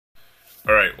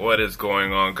Alright, what is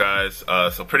going on, guys?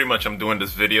 So pretty much I'm doing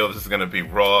this video. This is going to be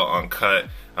raw, uncut.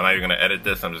 I'm not even going to edit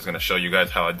this. I'm just going to show you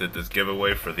guys how I did this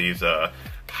giveaway for these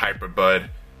Hyperbud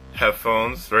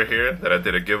headphones right here that I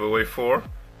did a giveaway for.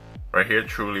 Right here,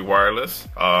 truly wireless.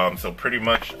 So pretty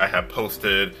much I have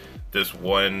posted this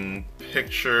one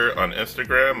picture on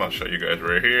Instagram. I'll show you guys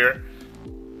right here.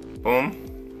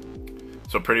 Boom.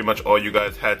 So pretty much all you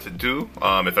guys had to do,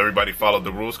 if everybody followed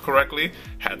the rules correctly,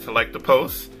 had to like the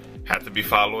post, had to be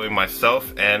following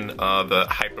myself and the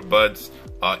Hyperbuds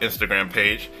Instagram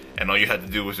page, and all you had to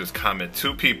do was just comment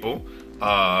 2 people,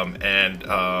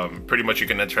 and pretty much you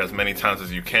can enter as many times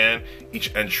as you can.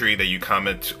 Each entry that you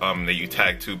comment, that you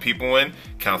tag 2 people in,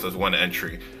 counts as 1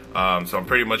 entry. So I'm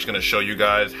pretty much going to show you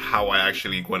guys how I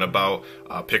actually went about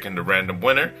picking the random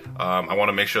winner. I want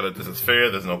to make sure that this is fair.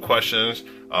 There's no questions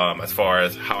as far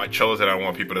as how I chose it. I don't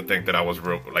want people to think that I was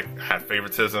real, had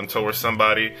favoritism towards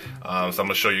somebody. So I'm going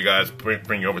to show you guys,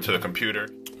 bring you over to the computer.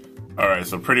 Alright,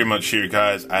 so pretty much here,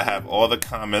 guys, I have all the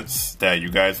comments that you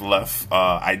guys left.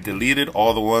 I deleted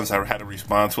all the ones I had to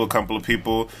respond to a couple of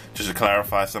people just to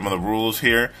clarify some of the rules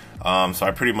here. So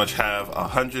I pretty much have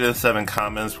 107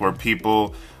 comments where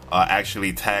people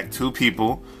actually tagged 2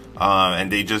 people,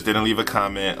 and they just didn't leave a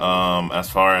comment as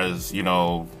far as, you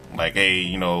know, like, hey,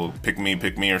 you know, pick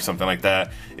me or something like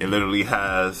that. It literally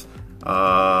has,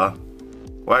 well,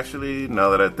 actually, now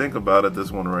that I think about it, this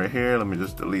one right here, let me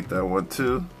just delete that one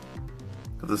too.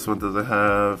 This one doesn't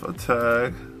have a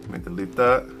tag. Let me delete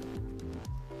that.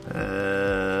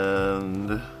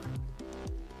 And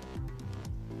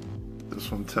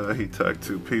this one he tagged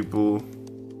 2 people.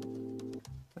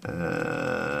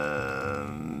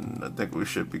 And I think we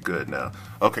should be good now.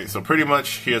 Okay, so pretty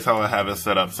much here's how I have it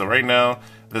set up. So right now,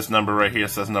 this number right here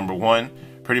says number 1.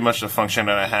 Pretty much the function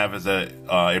that I have is that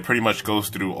it pretty much goes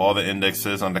through all the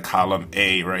indexes on the column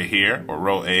A right here, or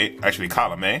row A, actually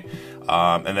column A,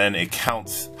 and then it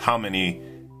counts how many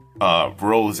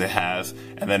rows it has,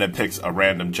 and then it picks a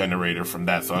random generator from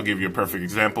that. So I'll give you a perfect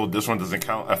example. This one doesn't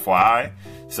count, FYI.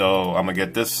 So I'm gonna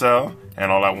get this cell,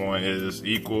 and all I want is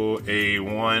equal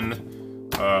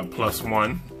A1 plus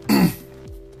 1, and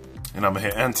I'm gonna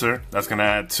hit enter. That's gonna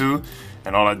add 2,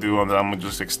 and all I do, I'm gonna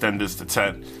just extend this to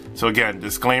 10. So again,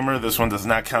 disclaimer, this one does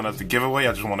not count as the giveaway.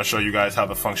 I just want to show you guys how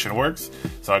the function works.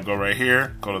 So I go right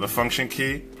here, go to the function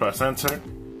key, press enter,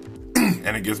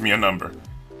 and it gives me a number.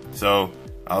 So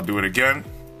I'll do it again,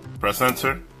 press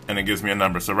enter, and it gives me a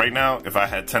number. So right now, if I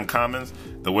had 10 comments,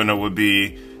 the winner would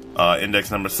be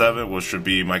index number 7, which should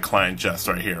be my client Jess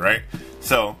right here, right?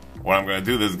 So what I'm gonna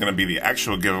do, this is gonna be the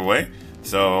actual giveaway.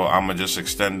 So I'm gonna just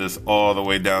extend this all the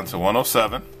way down to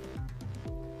 107.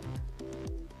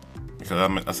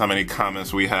 Because that's how many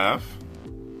comments we have.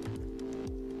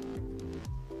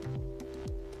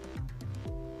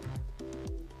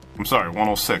 I'm sorry,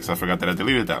 106. I forgot that I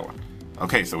deleted that one.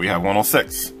 Okay, so we have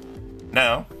 106.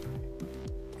 Now,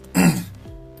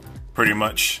 pretty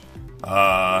much,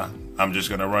 I'm just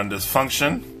gonna run this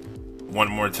function one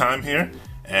more time here,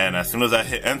 and as soon as I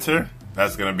hit enter,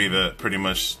 that's gonna be pretty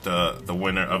much the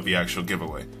winner of the actual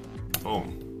giveaway.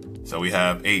 Boom. So we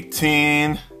have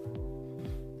 18.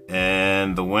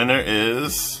 And the winner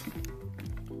is,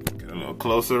 get a little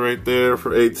closer right there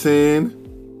for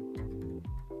 18.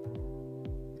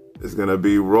 It's gonna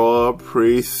be Raw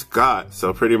Scott.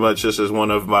 So pretty much this is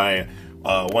one of my,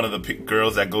 one of the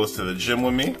girls that goes to the gym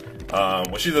with me.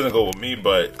 Well, she doesn't go with me,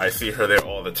 but I see her there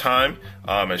all the time.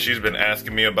 And she's been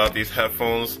asking me about these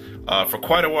headphones for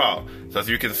quite a while. So as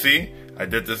you can see, I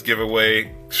did this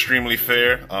giveaway extremely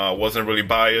fair. Wasn't really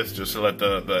biased, just to let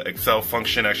the Excel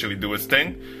function actually do its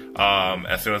thing.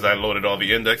 As soon as I loaded all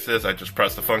the indexes, I just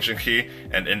pressed the function key,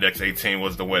 and index 18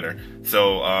 was the winner.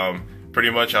 So pretty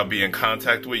much I'll be in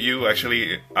contact with you.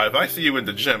 Actually, if I see you in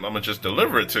the gym, I'm gonna just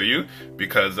deliver it to you,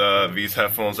 because these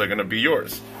headphones are gonna be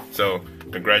yours. So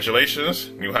congratulations,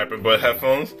 new Hyperbud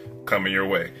headphones coming your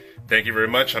way. Thank you very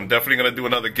much. I'm definitely going to do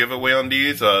another giveaway on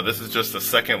these. This is just the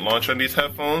second launch on these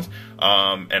headphones.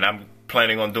 And I'm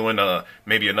planning on doing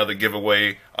maybe another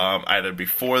giveaway either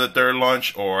before the 3rd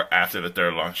launch or after the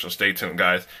 3rd launch. So stay tuned,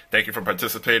 guys. Thank you for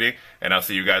participating, and I'll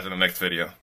see you guys in the next video.